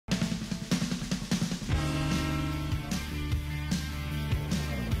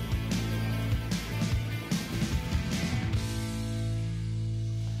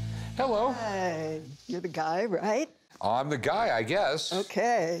Hello. Hey, you're the guy, right? I'm the guy, I guess.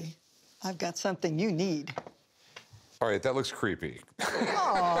 Okay. I've got something you need. All right, that looks creepy.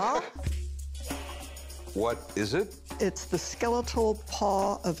 Aww. What is it? It's the skeletal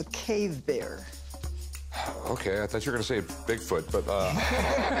paw of a cave bear. Okay, I thought you were going to say Bigfoot, but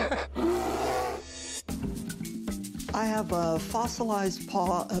I have a fossilized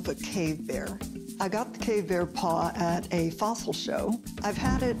paw of a cave bear. I got the cave bear paw at a fossil show. I've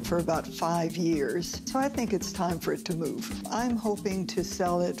had it for about 5 years, so I think it's time for it to move. I'm hoping to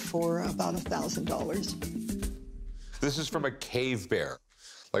sell it for about $1,000. this is from a cave bear.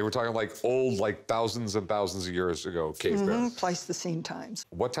 Like we're talking like old, like thousands and thousands of years ago cave bear. Pleistocene times.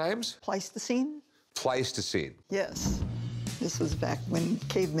 What times? Pleistocene? Pleistocene. Yes. This was back when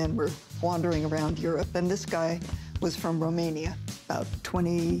cavemen were wandering around Europe, and this guy was from Romania, about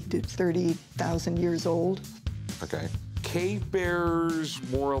 20 to 30,000 years old. Okay. Cave bears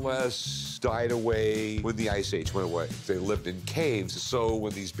more or less died away when the Ice Age went away. They lived in caves, so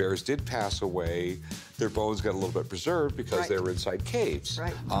when these bears did pass away, their bones got a little bit preserved because they were inside caves.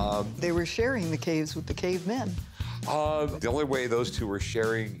 Right. They were sharing the caves with the cavemen. The only way those two were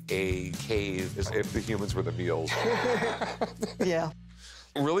sharing a cave is if the humans were the meals. Yeah.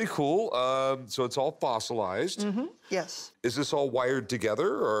 Really cool. So it's all fossilized. Yes. Is this all wired together,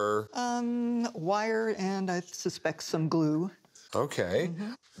 or? Wire and I suspect some glue. Okay.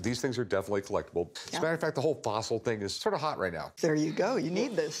 These things are definitely collectible. As a matter of fact, the whole fossil thing is sort of hot right now. There you go. You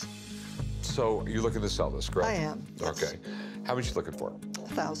need this. So you're looking to sell this, correct? I am. Yes. Okay. How much you looking for?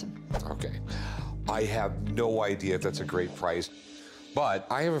 1,000. Okay. I have no idea if that's a great price, but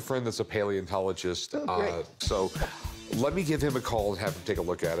I have a friend that's a paleontologist. Oh, great. So let me give him a call and have him take a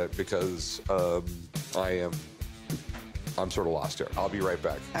look at it because I'm sort of lost here. I'll be right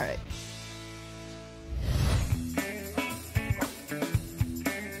back. All right.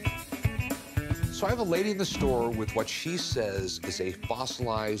 So I have a lady in the store with what she says is a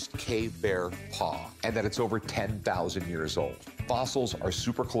fossilized cave bear paw, and that it's over 10,000 years old. Fossils are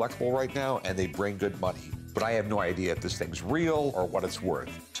super collectible right now, and they bring good money. But I have no idea if this thing's real or what it's worth.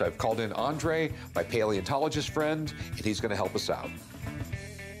 So I've called in Andre, my paleontologist friend, and he's gonna help us out.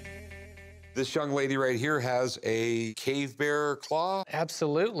 This young lady right here has a cave bear claw.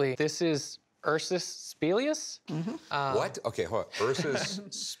 Absolutely. This is Ursus speleus. What? Okay, hold on. Ursus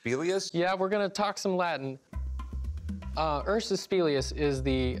speleus? Yeah, we're gonna talk some Latin. Ursus speleus is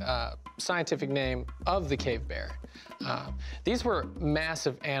the scientific name of the cave bear. These were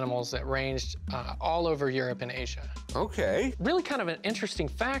massive animals that ranged all over Europe and Asia. Okay. Really kind of an interesting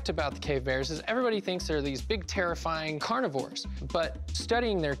fact about the cave bears is everybody thinks they're these big, terrifying carnivores. But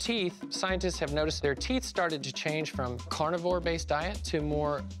studying their teeth, scientists have noticed their teeth started to change from carnivore-based diet to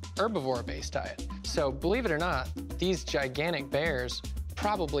more herbivore-based diet. So believe it or not, these gigantic bears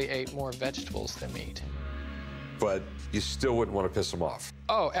probably ate more vegetables than meat. But you still wouldn't want to piss them off.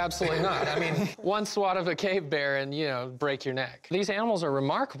 Oh, absolutely not. I mean, one swat of a cave bear and, you know, break your neck. These animals are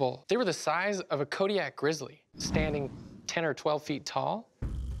remarkable. They were the size of a Kodiak grizzly, standing 10 or 12 feet tall.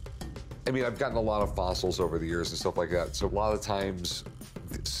 I mean, I've gotten a lot of fossils over the years and stuff like that, so a lot of times,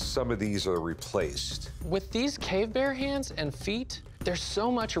 some of these are replaced. With these cave bear hands and feet, there's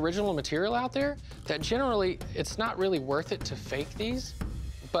so much original material out there that generally it's not really worth it to fake these.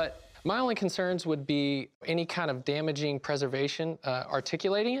 But my only concerns would be any kind of damaging preservation,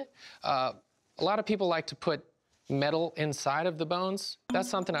 articulating it. A lot of people like to put metal inside of the bones. That's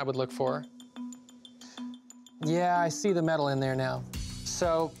something I would look for. Yeah, I see the metal in there now.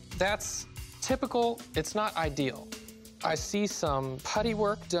 So that's typical, it's not ideal. I see some putty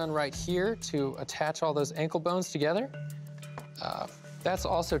work done right here to attach all those ankle bones together. That's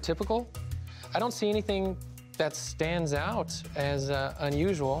also typical. I don't see anything that stands out as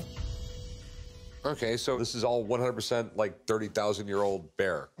unusual. Okay, so this is all 100% like 30,000-year-old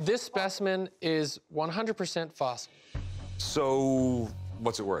bear. This specimen is 100% fossil. So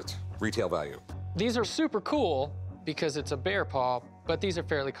what's it worth? Retail value? These are super cool because it's a bear paw, but these are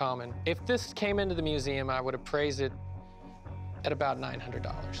fairly common. If this came into the museum, I would appraise it at about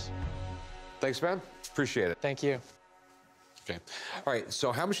 $900. Thanks, man. Appreciate it. Thank you. Okay. All right,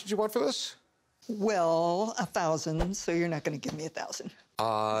 so how much did you want for this? Well, 1,000, so you're not going to give me 1,000.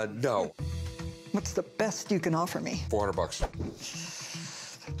 No. What's the best you can offer me? 400 bucks.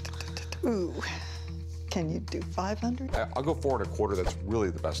 Ooh. Can you do 500? I'll go 4 1/4. That's really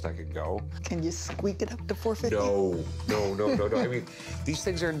the best I can go. Can you squeak it up to 450? No. I mean, these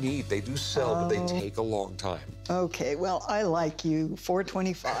things are neat. They do sell, but they take a long time. Okay, well, I like you.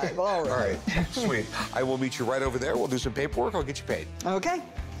 425. All right. All right, sweet. I will meet you right over there. We'll do some paperwork. I'll get you paid. Okay.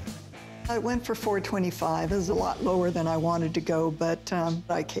 I went for 425. It was a lot lower than I wanted to go, but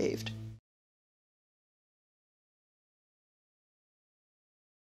I caved.